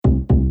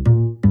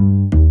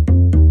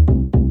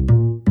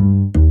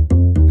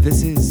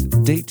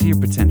Date to your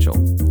potential,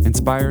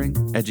 inspiring,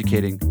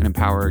 educating, and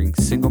empowering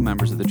single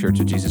members of the Church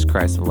of Jesus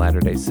Christ of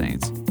Latter-day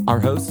Saints. Our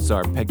hosts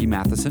are Peggy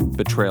Matheson,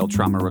 betrayal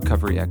trauma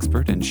recovery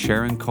expert, and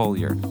Sharon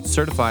Collier,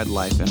 certified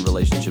life and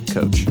relationship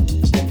coach.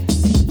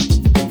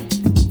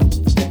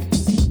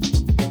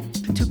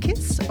 To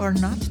kiss or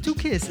not to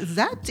kiss?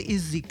 That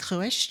is the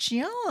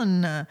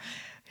question.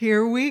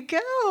 Here we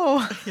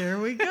go. Here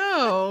we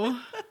go.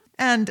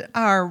 And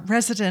our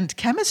resident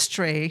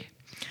chemistry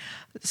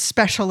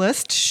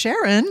specialist,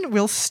 Sharon,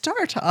 will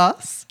start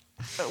us.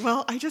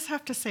 Well, I just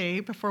have to say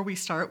before we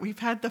start, we've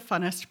had the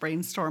funnest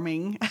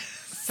brainstorming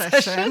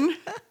session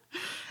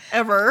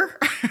ever.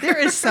 There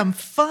is some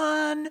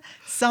fun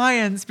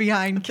science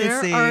behind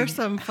kissing. There's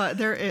some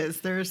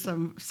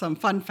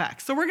fun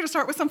facts. So we're going to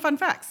start with some fun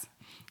facts.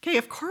 Okay,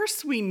 of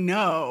course we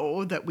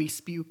know that we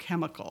spew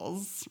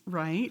chemicals,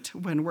 right,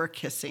 when we're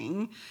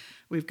kissing.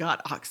 We've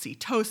got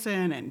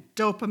oxytocin and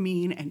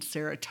dopamine and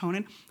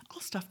serotonin,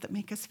 all stuff that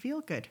make us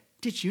feel good.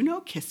 Did you know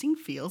kissing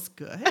feels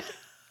good?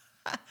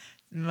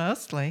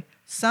 Mostly.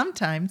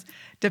 Sometimes,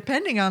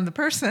 depending on the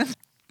person.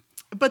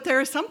 But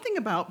there is something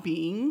about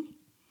being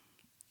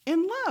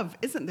in love,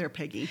 isn't there,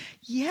 Peggy?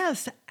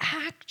 Yes,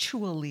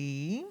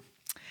 actually,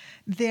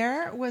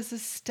 there was a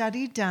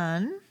study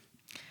done.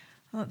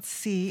 Let's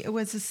see. It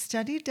was a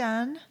study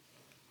done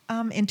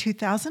in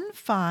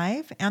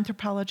 2005.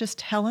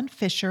 Anthropologist Helen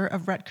Fisher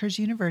of Rutgers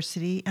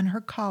University and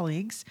her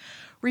colleagues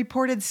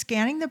reported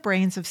scanning the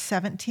brains of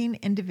 17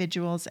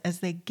 individuals as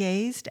they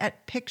gazed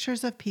at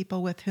pictures of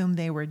people with whom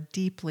they were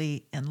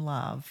deeply in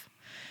love.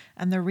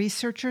 And the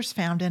researchers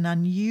found an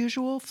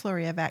unusual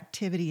flurry of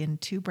activity in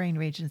two brain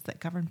regions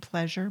that govern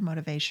pleasure,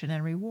 motivation,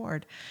 and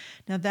reward.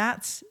 Now,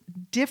 that's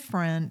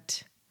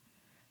different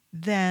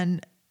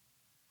than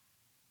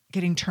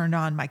getting turned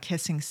on by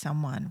kissing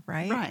someone,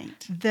 right?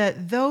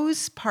 Right.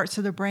 Those parts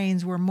of the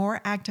brains were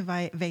more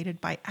activated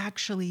by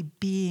actually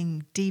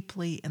being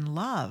deeply in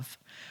love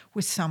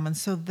with someone.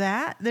 So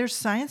that there's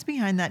science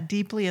behind that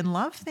deeply in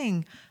love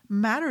thing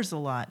matters a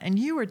lot. And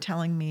you were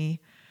telling me,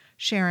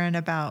 Sharon,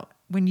 about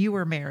when you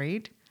were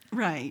married.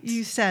 Right.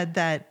 You said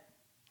that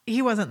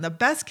he wasn't the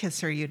best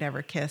kisser you'd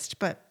ever kissed,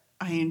 but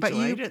you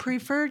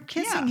preferred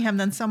kissing him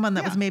than someone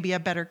that was maybe a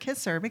better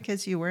kisser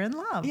because you were in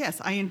love. Yes,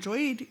 I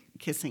enjoyed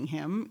kissing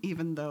him,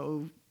 even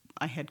though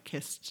I had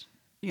kissed,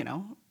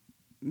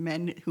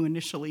 men who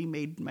initially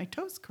made my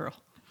toes curl.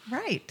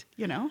 Right.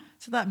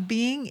 So that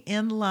being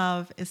in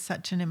love is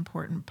such an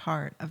important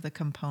part of the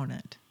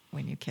component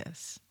when you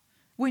kiss.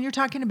 When you're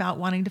talking about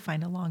wanting to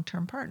find a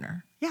long-term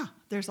partner. Yeah,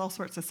 there's all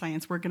sorts of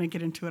science. We're going to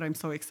get into it. I'm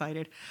so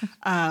excited.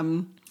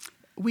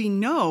 We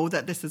know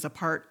that this is a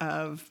part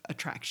of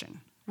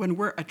attraction. When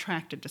we're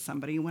attracted to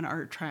somebody, when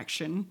our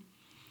attraction,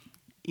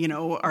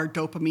 our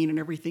dopamine and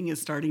everything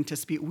is starting to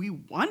spew, we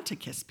want to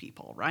kiss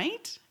people,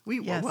 right?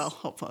 Yes. Well,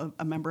 hopefully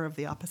a member of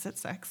the opposite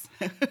sex.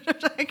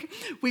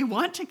 We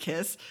want to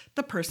kiss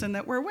the person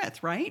that we're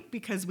with, right?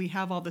 Because we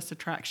have all this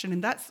attraction.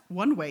 And that's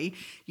one way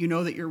you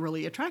know that you're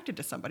really attracted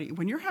to somebody.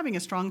 When you're having a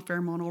strong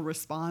pheromonal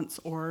response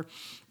or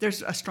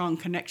there's a strong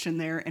connection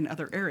there in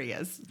other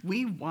areas,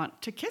 we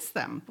want to kiss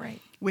them,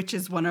 right? Which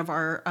is one of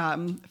our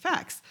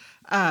facts.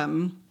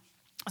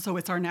 So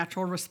it's our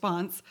natural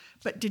response.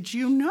 But did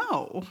you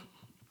know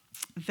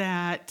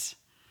that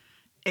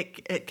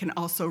it can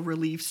also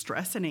relieve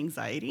stress and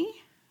anxiety?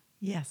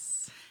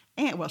 Yes.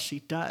 And well,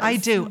 she does. I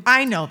do.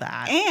 I know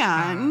that.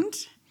 And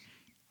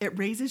it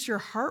raises your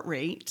heart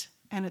rate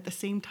and at the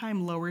same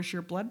time lowers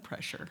your blood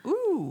pressure.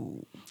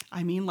 Ooh.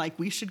 I mean,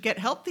 we should get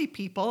healthy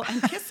people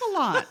and kiss a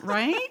lot,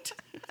 right?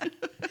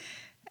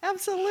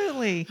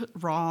 Absolutely.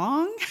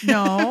 Wrong?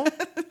 No.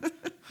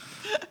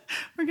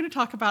 We're going to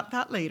talk about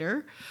that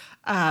later.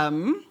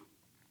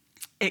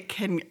 It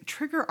can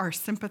trigger our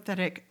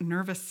sympathetic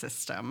nervous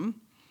system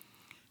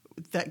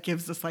that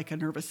gives us a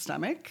nervous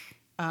stomach,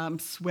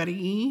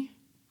 sweaty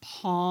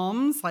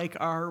palms,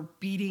 our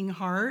beating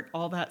heart,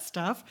 all that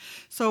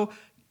stuff. So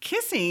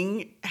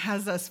kissing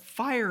has us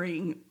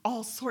firing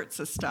all sorts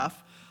of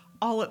stuff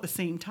all at the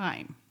same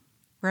time.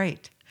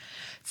 Right.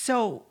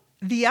 So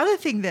the other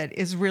thing that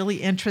is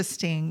really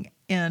interesting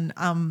in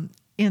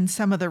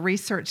some of the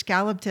research,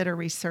 Gallup did a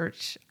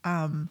research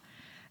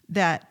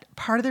that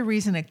part of the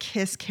reason a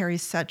kiss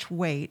carries such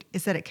weight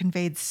is that it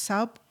conveys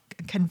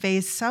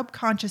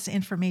subconscious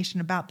information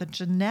about the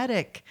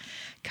genetic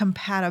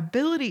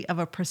compatibility of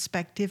a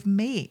prospective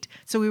mate.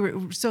 So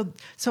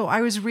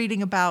I was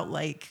reading about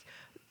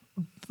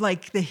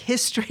the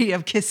history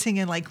of kissing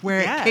and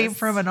where it came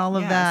from and all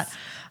of that.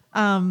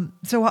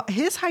 So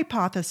his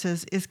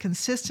hypothesis is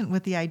consistent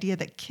with the idea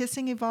that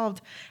kissing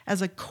evolved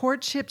as a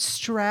courtship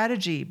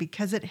strategy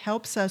because it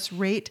helps us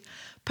rate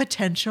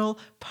potential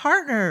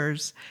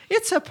partners.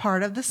 It's a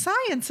part of the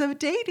science of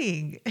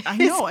dating. I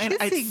know, and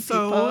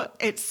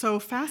it's so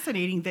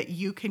fascinating that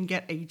you can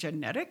get a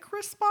genetic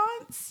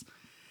response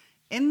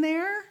in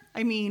there?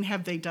 I mean,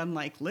 have they done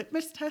like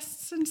litmus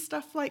tests and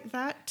stuff like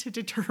that to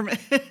determine?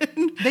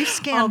 They all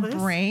scan this?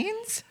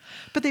 brains,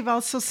 but they've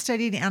also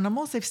studied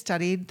animals. They've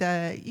studied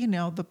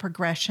the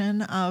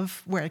progression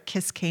of where a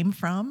kiss came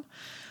from.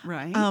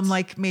 Right.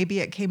 Like maybe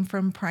it came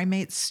from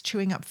primates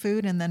chewing up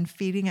food and then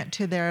feeding it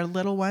to their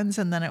little ones.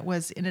 And then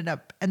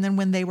and then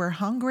when they were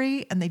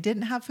hungry and they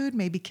didn't have food,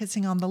 maybe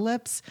kissing on the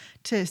lips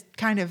to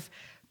kind of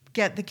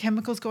get the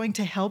chemicals going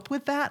to help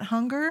with that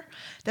hunger.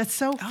 That's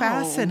so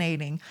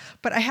fascinating.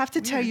 But I have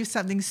to tell you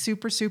something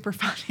super, super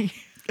funny.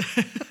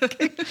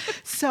 Okay.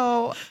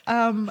 So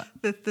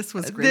this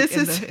was great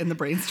in the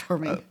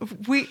brainstorming.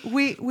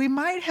 We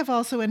might have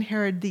also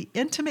inherited the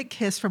intimate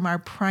kiss from our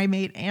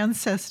primate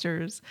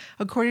ancestors,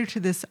 according to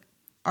this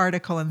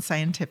article in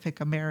Scientific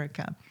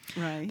America.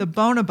 Right. The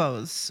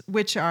bonobos,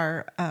 which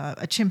are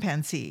a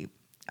chimpanzee,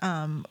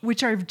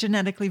 which are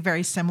genetically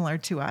very similar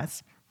to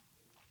us.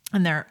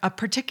 And they're a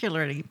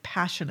particularly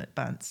passionate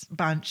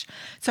bunch.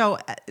 So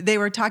they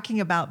were talking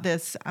about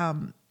this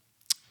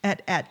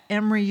at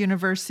Emory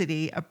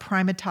University, a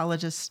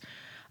primatologist.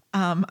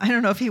 I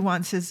don't know if he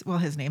wants his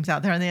name's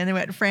out there on the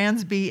internet.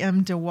 Franz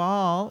B.M. de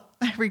Waal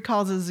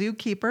recalls a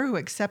zookeeper who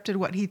accepted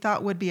what he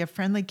thought would be a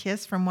friendly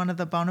kiss from one of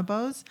the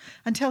bonobos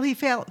until he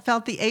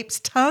felt the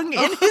ape's tongue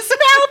in his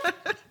mouth.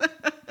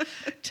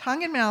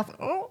 Tongue and mouth.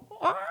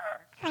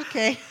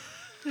 Okay.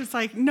 It's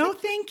like, no,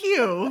 thank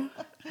you.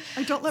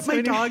 I don't let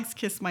my dogs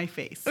kiss my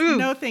face. Ooh.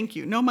 No, thank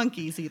you. No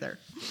monkeys either.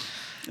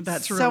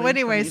 That's really so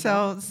anyway.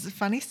 funny, So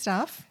funny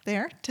stuff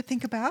there to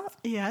think about.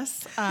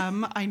 Yes,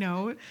 I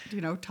know.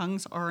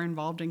 Tongues are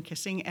involved in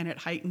kissing, and it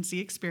heightens the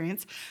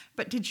experience.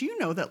 But did you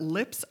know that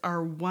lips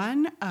are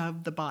one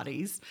of the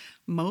body's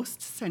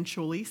most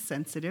sensually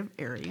sensitive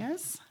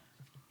areas?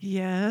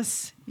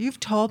 Yes, you've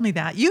told me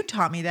that. You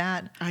taught me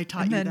that. I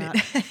taught you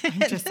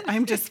that.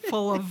 I'm just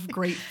full of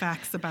great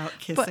facts about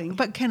kissing.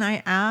 But can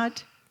I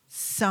add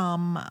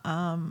some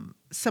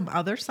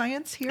other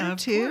science here of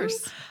too?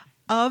 Course.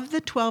 Of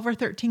the 12 or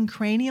 13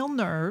 cranial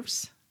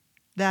nerves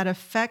that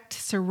affect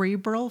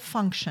cerebral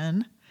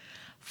function,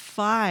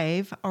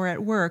 5 are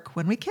at work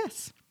when we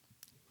kiss,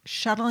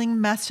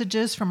 shuttling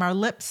messages from our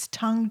lips,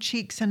 tongue,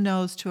 cheeks, and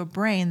nose to a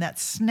brain that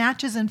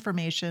snatches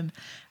information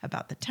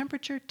about the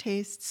temperature,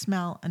 taste,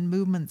 smell, and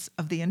movements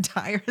of the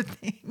entire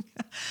thing.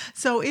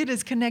 So it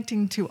is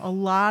connecting to a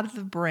lot of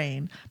the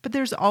brain, but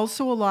there's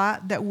also a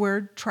lot that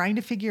we're trying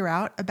to figure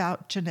out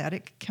about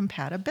genetic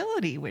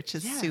compatibility, which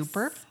is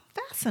super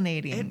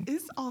fascinating. It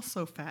is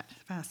also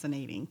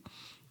fascinating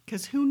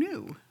because who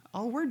knew?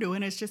 All we're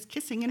doing is just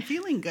kissing and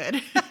feeling good.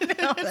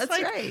 No,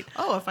 that's right.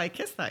 Oh, if I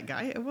kiss that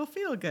guy, it will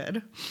feel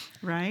good,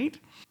 right?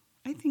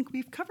 I think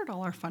we've covered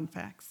all our fun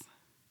facts.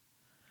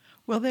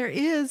 Well, there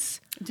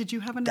is. Did you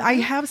have another? I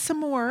have some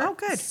more. Oh,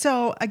 good.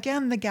 So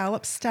again, the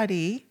Gallup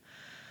study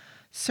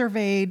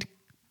surveyed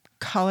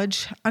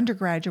college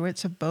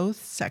undergraduates of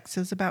both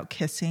sexes about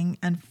kissing,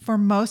 and for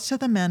most of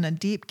the men, a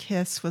deep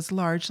kiss was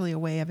largely a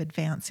way of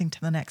advancing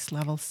to the next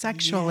level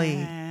sexually.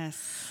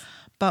 Yes.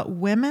 But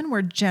women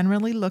were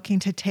generally looking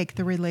to take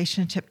the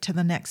relationship to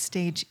the next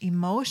stage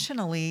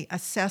emotionally,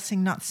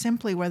 assessing not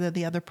simply whether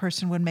the other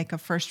person would make a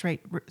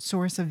first-rate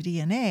source of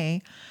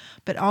DNA,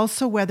 but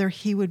also whether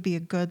he would be a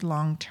good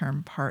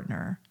long-term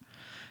partner.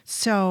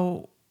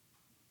 So,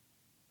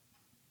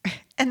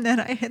 and then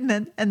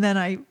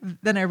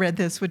I read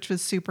this, which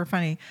was super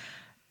funny.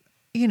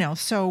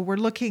 So we're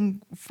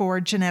looking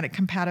for genetic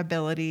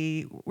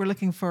compatibility. We're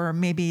looking for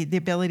maybe the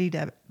ability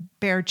to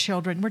bear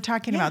children. We're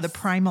talking about the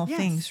primal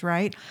things,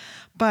 right?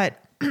 But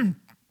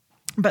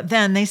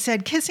then they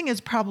said kissing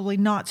is probably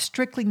not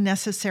strictly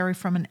necessary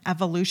from an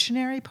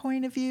evolutionary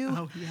point of view.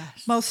 Oh,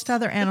 yes. Most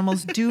other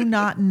animals do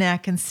not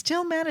neck and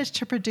still manage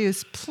to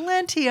produce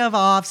plenty of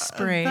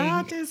offspring.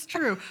 That is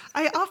true.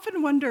 I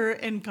often wonder,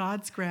 in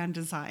God's grand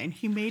design,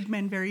 he made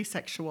men very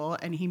sexual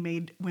and he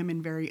made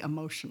women very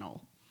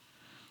emotional.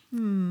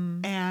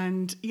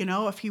 And,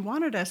 if he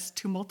wanted us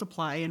to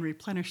multiply and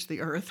replenish the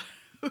earth,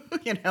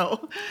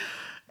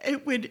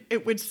 it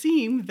would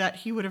seem that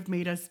he would have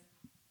made us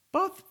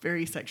both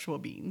very sexual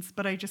beings.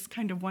 But I just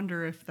kind of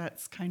wonder if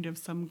that's kind of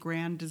some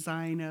grand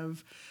design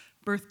of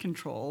birth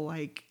control,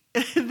 like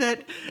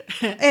that.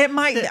 It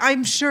might.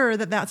 I'm sure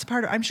that's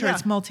part of. I'm sure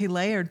it's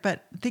multi-layered.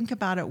 But think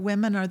about it.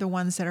 Women are the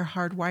ones that are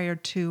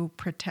hardwired to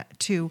protect,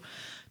 to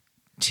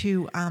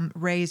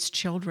raise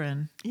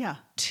children,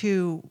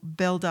 to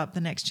build up the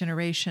next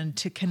generation,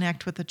 to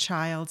connect with a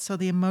child. So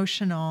the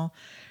emotional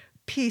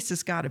piece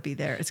has got to be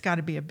there. It's got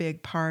to be a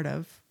big part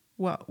of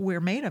what we're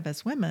made of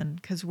as women,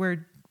 because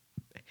we're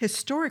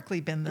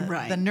historically been the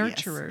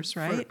nurturers,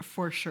 right?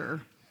 For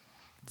sure.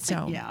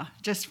 So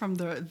just from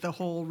the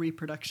whole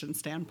reproduction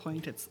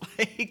standpoint, it's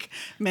like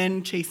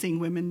men chasing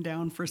women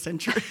down for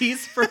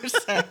centuries for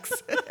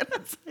sex. And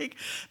it's like,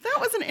 that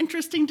was an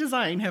interesting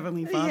design,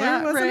 Heavenly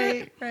Father, wasn't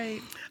it?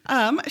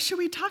 Right. Should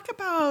we talk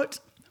about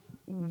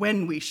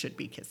when we should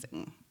be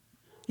kissing?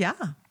 Yeah.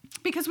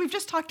 Because we've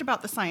just talked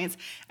about the science,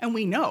 and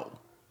we know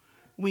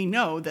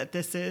that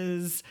this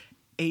is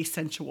a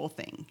sensual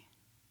thing.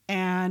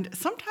 And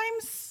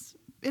sometimes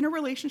in a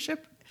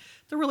relationship,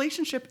 the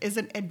relationship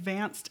isn't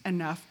advanced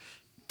enough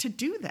to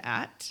do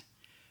that.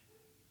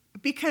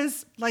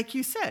 Because, like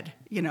you said,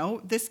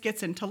 this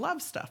gets into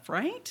love stuff,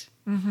 right?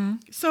 Mm-hmm.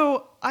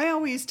 So I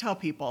always tell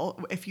people,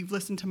 if you've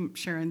listened to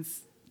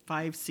Sharon's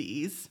 5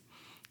 C's,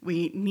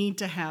 we need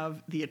to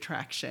have the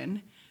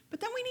attraction, but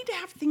then we need to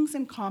have things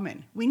in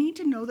common. We need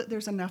to know that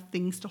there's enough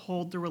things to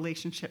hold the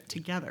relationship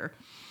together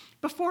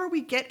before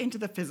we get into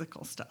the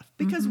physical stuff.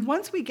 Because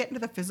once we get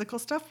into the physical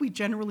stuff, we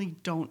generally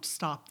don't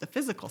stop the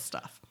physical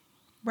stuff.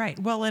 Right.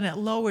 Well, and it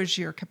lowers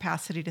your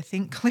capacity to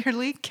think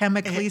clearly,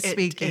 chemically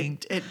speaking.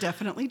 It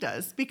definitely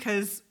does,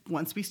 because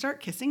once we start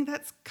kissing,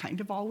 that's kind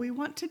of all we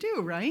want to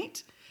do,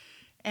 right?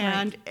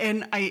 And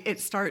it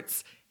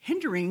starts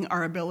hindering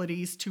our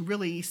abilities to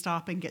really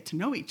stop and get to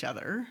know each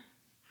other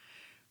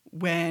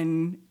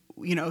when,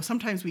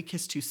 sometimes we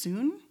kiss too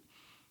soon,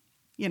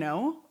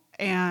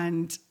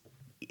 and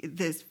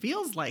this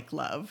feels like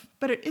love,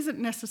 but it isn't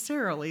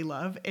necessarily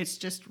love. It's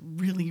just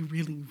really,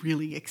 really,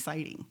 really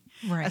exciting,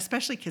 right?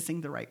 Especially kissing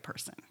the right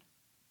person.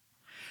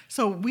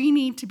 So we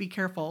need to be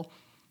careful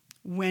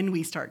when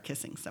we start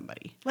kissing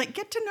somebody. Like,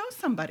 get to know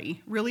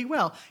somebody really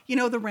well.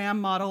 The RAM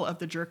model of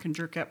the Jerk and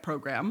Jerkette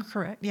program.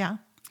 Correct, yeah.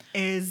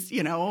 Is,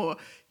 you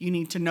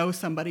need to know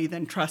somebody,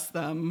 then trust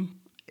them.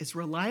 Is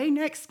rely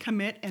next,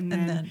 commit, and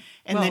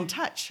then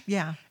touch.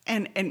 Yeah.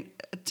 And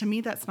to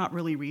me, that's not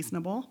really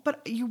reasonable.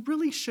 But you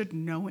really should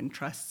know and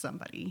trust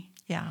somebody.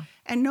 Yeah.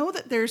 And know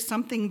that there's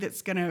something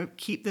that's going to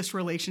keep this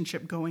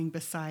relationship going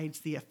besides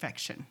the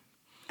affection.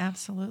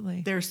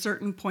 Absolutely. There's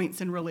certain points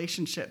in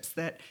relationships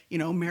that,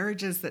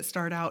 marriages that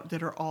start out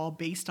that are all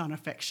based on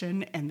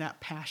affection and that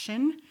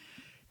passion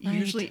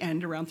usually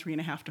end around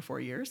 3.5 to 4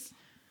 years.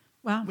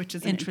 Wow. Which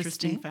is an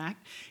interesting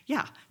fact.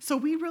 Yeah. So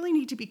we really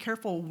need to be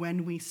careful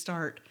when we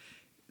start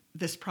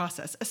this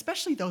process,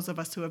 especially those of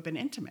us who have been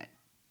intimate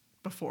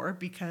before,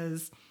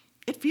 because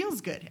it feels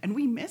good and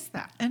we miss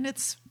that. And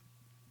it's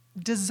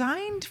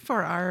designed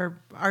for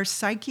our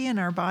psyche, and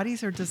our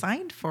bodies are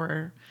designed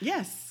for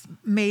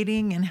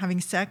mating and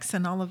having sex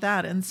and all of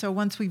that. And so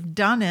once we've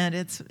done it,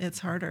 it's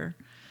harder.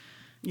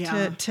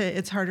 Yeah.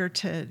 It's harder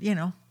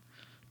to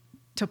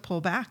pull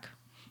back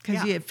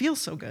because it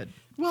feels so good.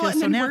 Well, feels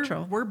and so then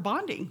natural. We're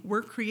bonding.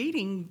 We're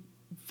creating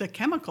the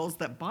chemicals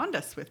that bond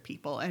us with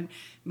people, and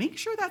make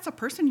sure that's a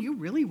person you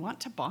really want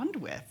to bond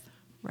with.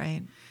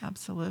 Right.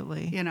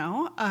 Absolutely.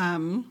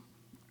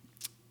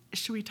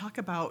 Should we talk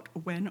about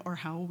when or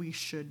how we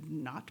should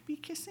not be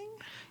kissing?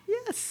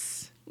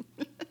 Yes.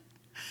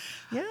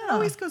 Yeah. It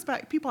always goes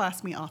back. People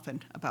ask me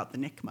often about the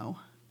NICMO.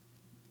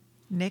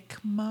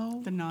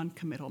 NICMO? The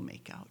non-committal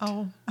makeout.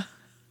 Oh.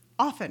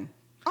 Often,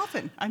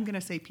 I'm going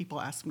to say people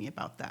ask me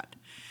about that.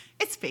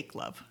 It's fake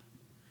love.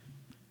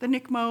 The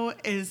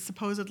NICMO is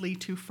supposedly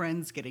two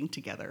friends getting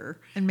together.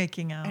 And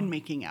making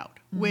out.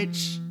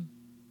 Which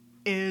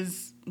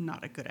is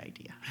not a good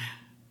idea.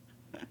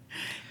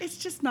 It's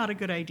just not a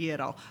good idea at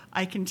all.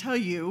 I can tell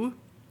you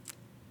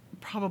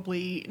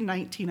probably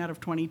 19 out of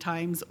 20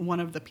 times, one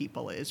of the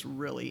people is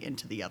really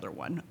into the other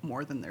one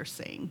more than they're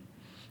saying.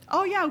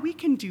 Oh, yeah, we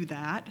can do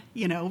that.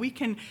 We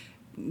can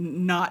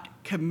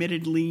not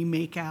committedly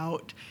make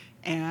out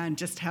and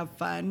just have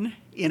fun,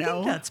 I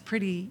think that's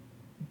pretty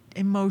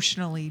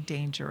emotionally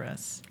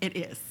dangerous. It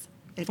is.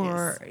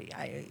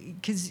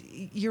 Because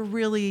you're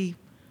really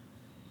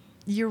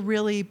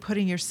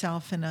putting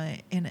yourself in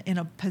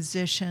a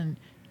position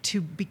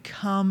to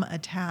become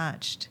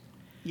attached.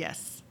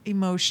 Yes.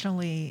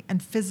 Emotionally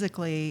and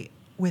physically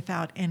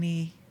without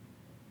any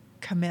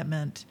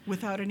commitment.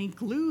 Without any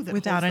glue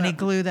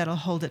that'll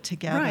hold it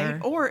together. Right.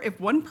 Or if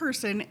one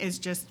person is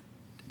just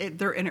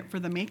they're in it for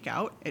the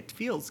makeout, it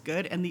feels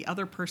good, and the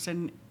other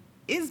person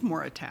is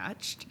more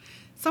attached,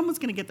 someone's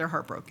going to get their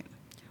heart broken.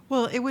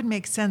 Well, it would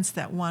make sense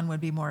that one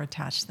would be more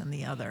attached than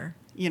the other.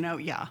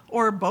 Yeah.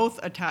 Or both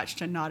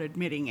attached and not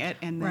admitting it.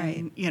 And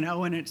then,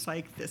 right. And it's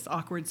like this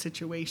awkward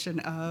situation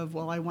of,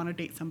 well, I want to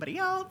date somebody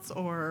else,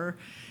 or,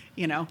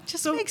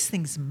 Just makes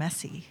things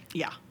messy.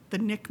 Yeah. The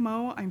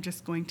NICMO, I'm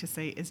just going to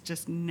say, is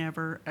just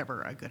never,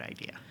 ever a good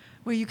idea.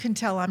 Well, you can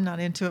tell I'm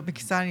not into it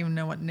because I don't even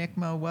know what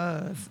NICMO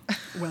was.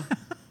 Well,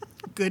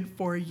 good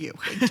for you.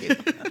 Thank you.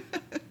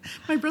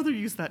 My brother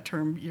used that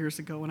term years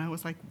ago, and I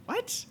was like,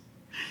 what?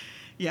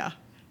 Yeah.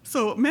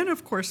 So men,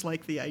 of course,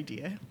 like the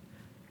idea.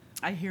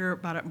 I hear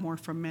about it more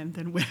from men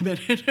than women,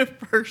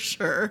 for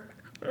sure.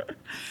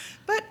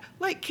 But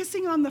like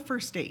kissing on the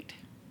first date.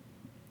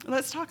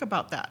 Let's talk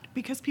about that,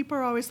 because people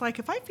are always like,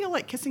 if I feel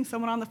like kissing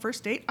someone on the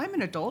first date, I'm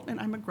an adult and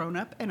I'm a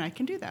grown-up and I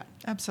can do that.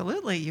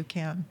 Absolutely, you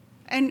can.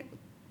 And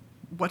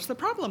what's the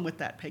problem with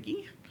that,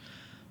 Peggy?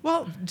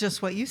 Well,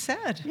 just what you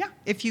said. Yeah.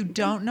 If you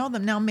don't know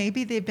them, now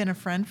maybe they've been a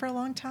friend for a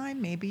long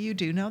time. Maybe you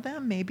do know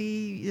them.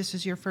 Maybe this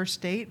is your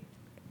first date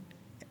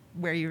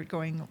where you're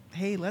going,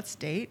 hey, let's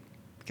date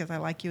because I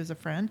like you as a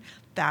friend.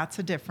 That's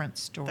a different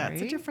story.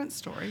 That's a different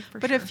story, for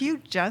But sure. if you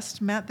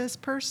just met this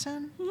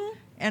person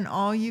and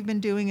all you've been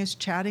doing is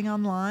chatting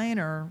online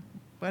or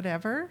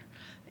whatever,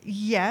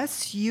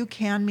 yes, you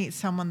can meet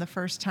someone the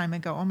first time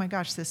and go, oh my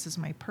gosh, this is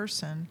my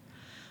person.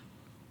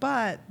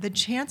 But the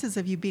chances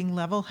of you being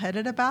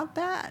level-headed about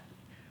that,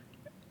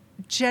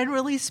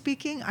 generally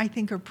speaking, I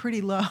think are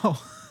pretty low.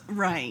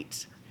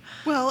 Right.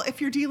 Well,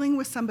 if you're dealing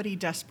with somebody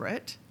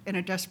desperate in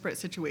a desperate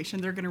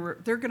situation,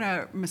 they're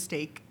gonna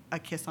mistake a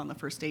kiss on the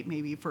first date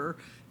maybe for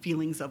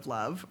feelings of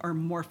love or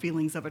more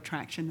feelings of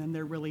attraction than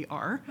there really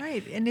are.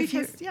 Right. And if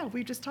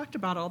we just talked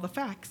about all the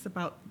facts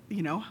about,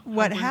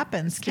 what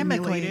happens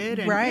chemically,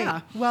 and, right?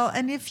 Yeah. Well,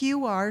 and if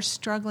you are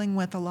struggling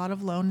with a lot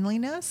of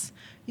loneliness,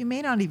 you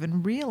may not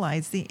even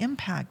realize the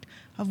impact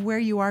of where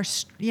you are,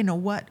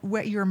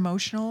 what your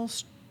emotional,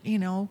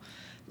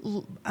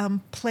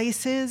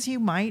 places. You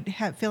might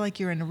feel like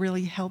you're in a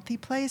really healthy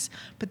place,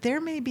 but there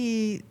may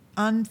be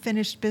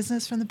unfinished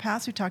business from the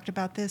past. We talked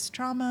about this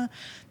trauma,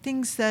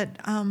 things that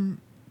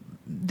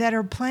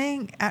are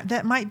playing,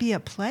 that might be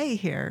at play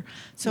here.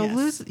 So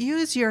Yes.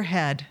 use your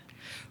head.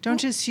 Don't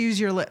just use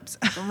your lips,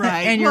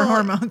 Right. and your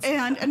hormones.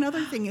 And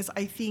another thing is,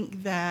 I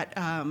think that,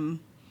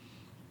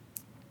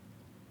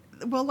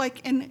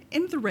 like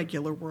in the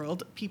regular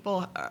world,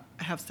 people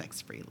have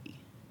sex freely.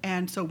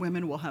 And so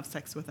women will have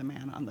sex with a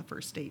man on the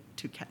first date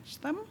to catch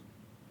them.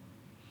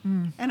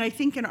 Mm. And I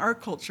think in our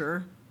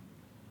culture,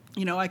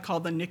 I call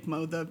the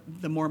NICMO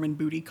the Mormon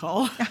booty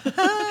call.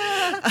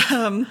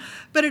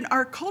 But in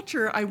our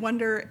culture, I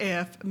wonder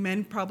if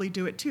men probably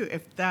do it too,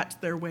 if that's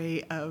their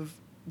way of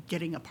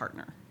getting a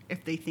partner,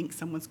 if they think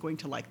someone's going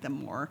to like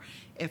them more,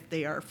 if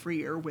they are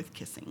freer with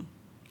kissing.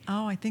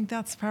 Oh, I think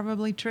that's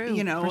probably true.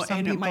 And for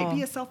some it might people.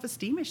 be a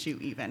self-esteem issue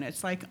even.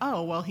 It's like,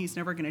 oh, well, he's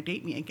never going to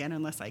date me again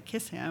unless I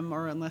kiss him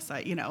or unless I,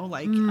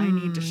 I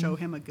need to show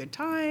him a good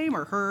time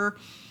or her.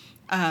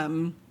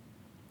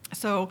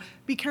 So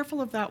be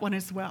careful of that one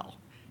as well.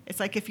 It's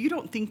like if you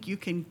don't think you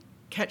can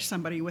catch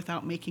somebody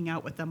without making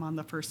out with them on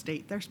the first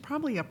date, there's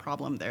probably a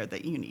problem there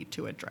that you need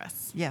to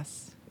address.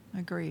 Yes,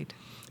 agreed.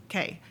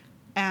 Okay,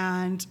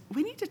 and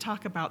we need to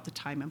talk about the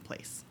time and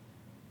place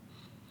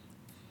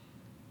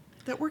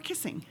that we're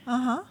kissing.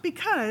 Uh-huh.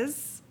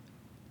 Because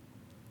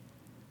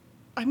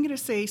I'm going to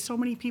say so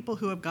many people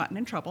who have gotten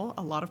in trouble,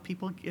 a lot of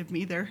people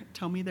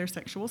tell me their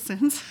sexual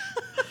sins,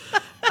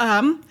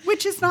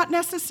 which is not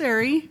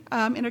necessary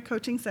in a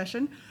coaching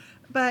session,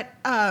 but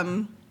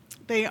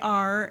they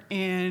are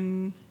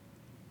in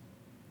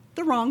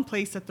the wrong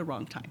place at the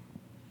wrong time.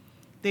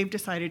 They've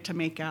decided to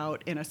make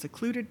out in a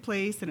secluded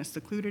place, in a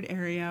secluded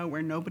area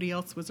where nobody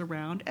else was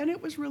around, and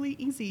it was really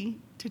easy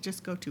to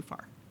just go too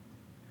far.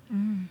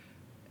 Mm.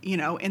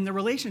 In the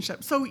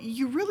relationship. So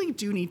you really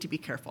do need to be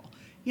careful.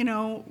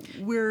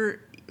 We're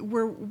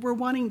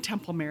wanting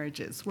temple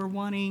marriages. We're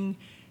wanting,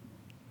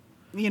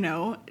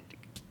 God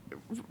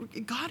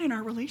in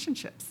our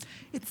relationships.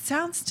 It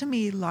sounds to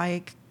me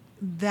like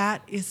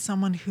that is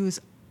someone who's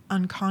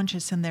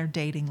unconscious in their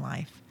dating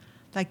life.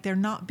 Like they're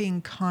not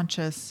being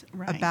conscious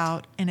Right.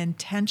 about and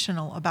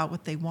intentional about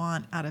what they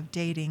want out of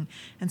dating.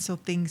 And so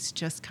things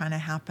just kind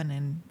of happen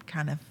and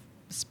kind of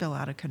spill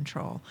out of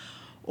control.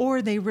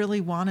 Or they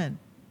really wanted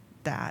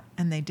that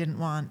and they didn't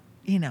want,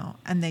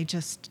 and they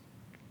just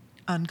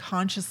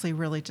unconsciously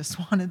really just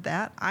wanted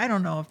that. I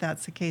don't know if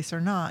that's the case or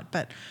not,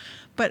 but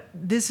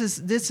this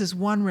is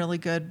one really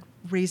good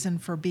reason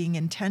for being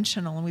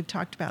intentional. And we've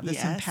talked about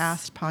this in Yes,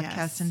 past podcasts,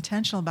 yes.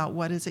 intentional about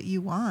what is it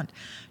you want.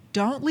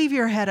 Don't leave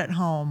your head at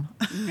home.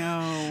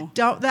 No.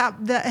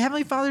 The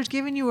Heavenly Father's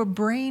given you a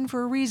brain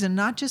for a reason,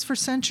 not just for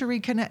sensory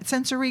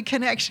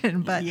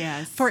connection, but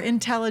Yes. for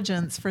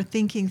intelligence, for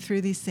thinking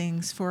through these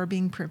things, for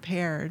being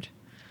prepared.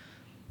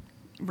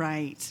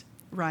 Right.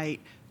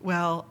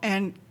 Well,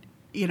 and,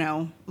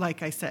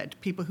 like I said,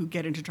 people who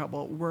get into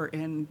trouble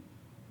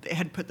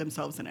had put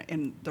themselves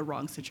in the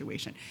wrong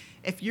situation.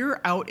 If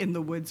you're out in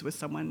the woods with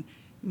someone,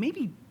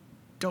 maybe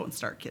don't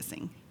start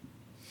kissing.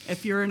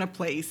 If you're in a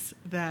place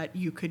that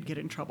you could get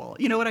in trouble,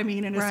 you know what I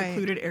mean? In a Right.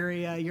 secluded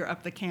area, you're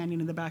up the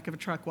canyon in the back of a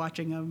truck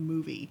watching a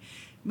movie.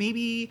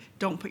 Maybe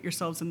don't put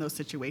yourselves in those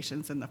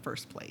situations in the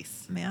first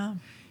place. Yeah.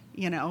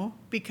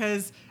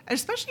 Because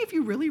especially if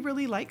you really,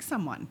 really like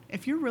someone,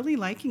 if you're really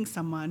liking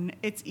someone,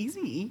 it's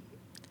easy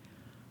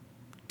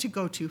to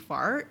go too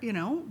far.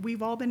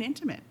 We've all been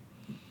intimate.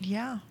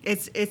 Yeah.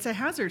 It's a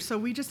hazard. So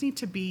we just need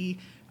to be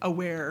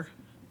aware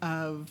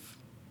of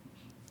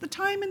the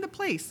time and the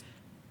place.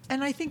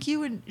 And I think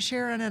you and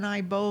Sharon and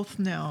I both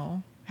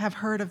have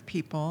heard of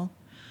people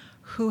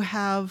who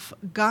have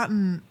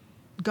gone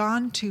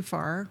too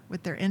far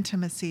with their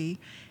intimacy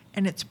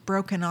and it's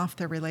broken off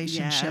their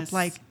relationship. Yes.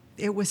 Like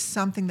it was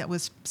something that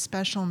was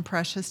special and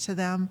precious to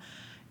them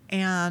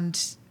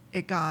and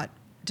it got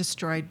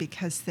destroyed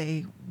because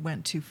they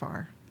went too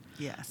far.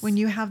 Yes. When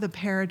you have the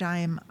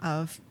paradigm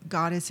of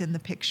God is in the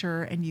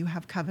picture and you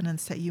have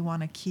covenants that you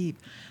want to keep,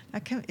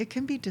 it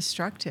can be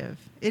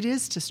destructive. It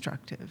is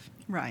destructive.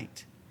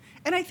 Right.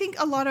 And I think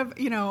a lot of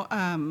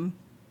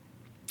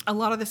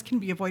this can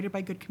be avoided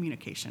by good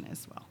communication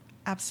as well.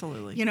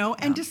 Absolutely.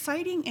 And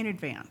deciding in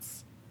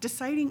advance.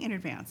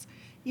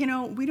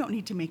 We don't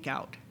need to make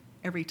out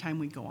every time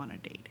we go on a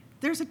date.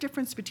 There's a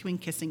difference between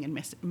kissing and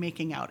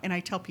making out. And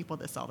I tell people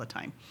this all the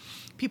time.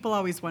 People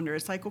always wonder,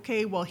 it's like,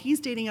 okay, well, he's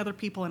dating other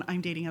people and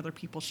I'm dating other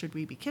people. Should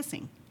we be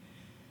kissing?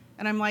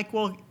 And I'm like,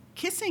 well,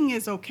 kissing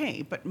is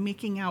okay, but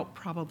making out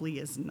probably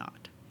is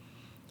not.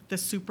 The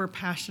super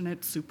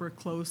passionate, super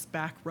close,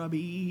 back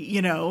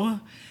rubby,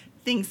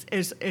 things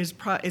is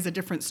a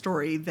different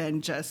story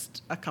than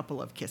just a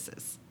couple of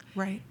kisses.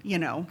 Right.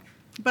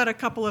 But a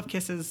couple of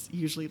kisses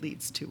usually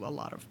leads to a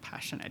lot of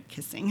passionate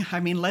kissing. I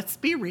mean, let's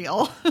be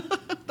real.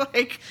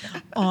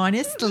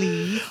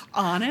 Honestly,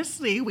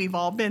 we've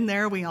all been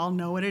there. We all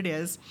know what it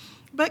is.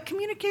 But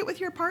communicate with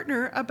your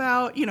partner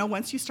about,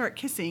 once you start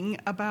kissing,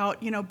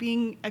 about,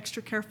 being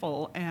extra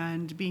careful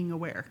and being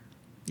aware.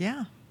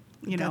 Yeah.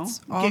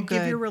 That's all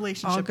give your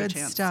relationship all good a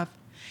chance. Stuff.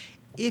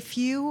 If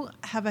you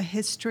have a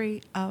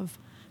history of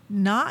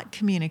not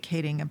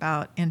communicating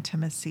about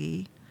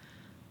intimacy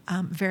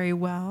very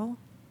well,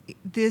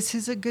 this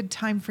is a good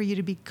time for you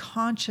to be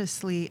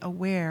consciously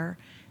aware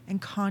and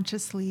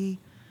consciously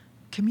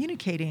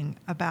communicating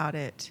about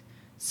it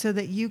so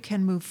that you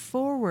can move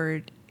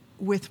forward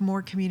with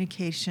more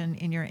communication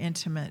in your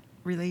intimate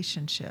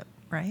relationship,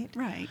 right?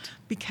 Right.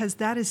 Because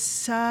that is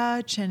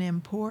such an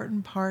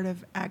important part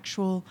of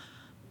actual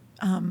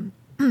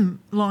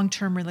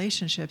long-term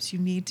relationships. You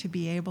need to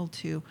be able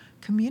to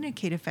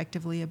communicate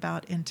effectively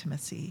about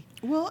intimacy.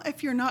 Well,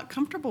 if you're not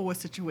comfortable with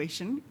a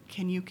situation,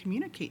 can you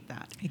communicate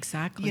that?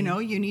 Exactly.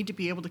 You need to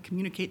be able to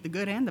communicate the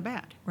good and the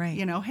bad. Right.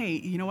 Hey,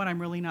 you know what?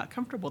 I'm really not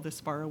comfortable this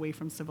far away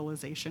from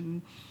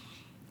civilization,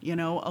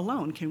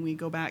 alone. Can we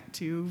go back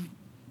to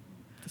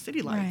the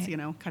city lights,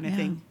 Right. Kind of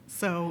thing.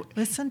 So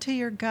listen to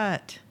your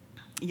gut.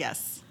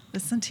 yes.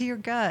 Listen to your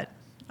gut.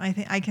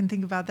 I can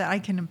think about that. I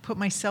can put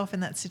myself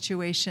in that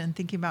situation,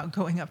 thinking about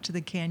going up to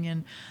the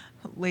canyon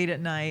late at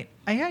night.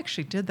 I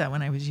actually did that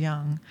when I was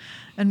young,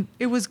 and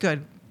it was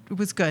good. It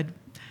was good.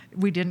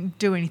 We didn't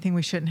do anything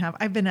we shouldn't have.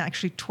 I've been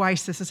actually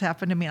twice this has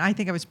happened to me. I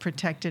think I was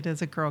protected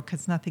as a girl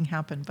because nothing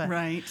happened. But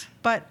Right.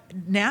 But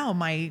now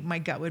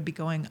my gut would be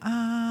going,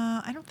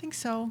 I don't think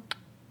so.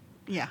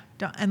 Yeah.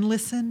 And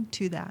listen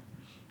to that.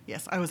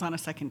 Yes. I was on a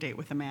second date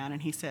with a man,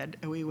 and he said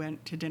we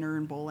went to dinner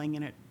and bowling,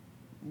 and it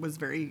was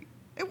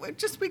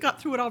we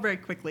got through it all very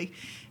quickly.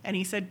 And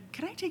he said,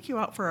 "Can I take you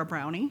out for a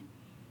brownie?"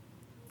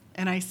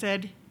 And I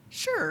said,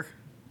 "Sure."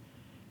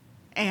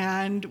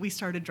 And we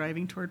started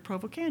driving toward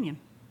Provo Canyon.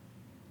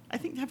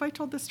 Have I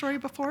told this story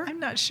before? I'm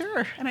not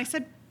sure. And I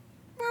said,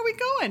 "Where are we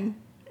going?"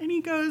 And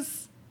he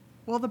goes,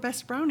 "Well, the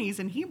best brownies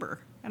in Heber."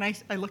 And I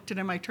looked at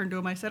him, I turned to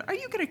him, I said, "Are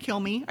you going to kill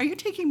me? Are you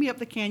taking me up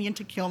the canyon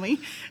to kill me?"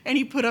 And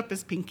he put up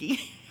his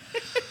pinky.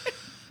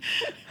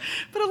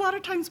 But a lot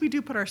of times we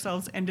do put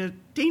ourselves into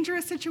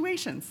dangerous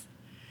situations,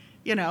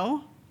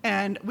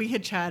 and we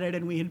had chatted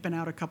and we had been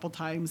out a couple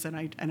times, and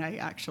I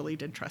actually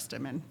did trust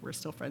him, and we're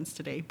still friends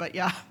today. But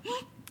yeah,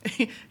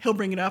 he'll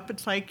bring it up.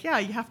 It's like, yeah,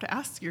 you have to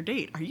ask your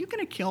date, are you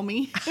going to kill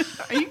me?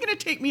 Are you going to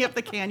take me up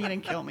the canyon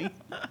and kill me?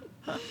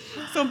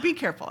 So be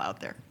careful out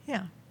there.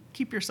 Yeah.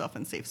 Keep yourself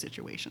in safe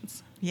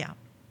situations. Yeah.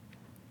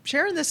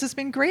 Sharon, this has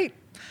been great.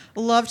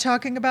 Love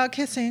talking about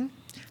kissing.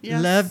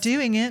 Yes. Love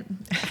doing it.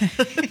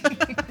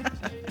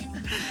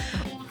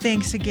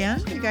 Thanks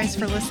again, you guys,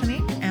 for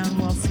listening, and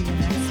we'll see you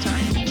next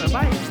time.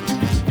 Bye-bye.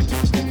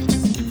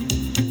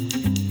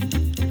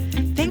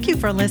 Thank you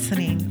for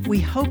listening.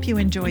 We hope you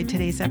enjoyed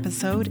today's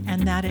episode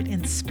and that it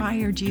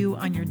inspired you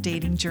on your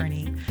dating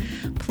journey.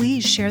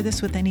 Please share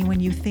this with anyone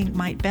you think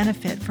might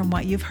benefit from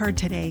what you've heard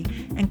today,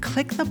 and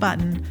click the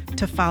button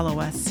to follow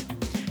us.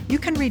 You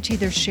can reach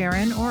either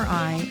Sharon or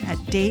I at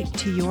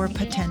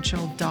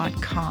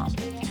datetoyourpotential.com.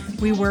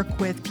 We work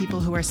with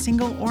people who are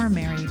single or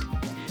married.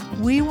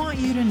 We want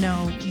you to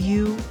know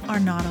you are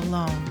not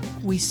alone.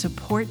 We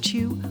support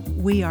you.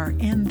 We are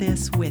in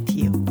this with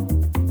you.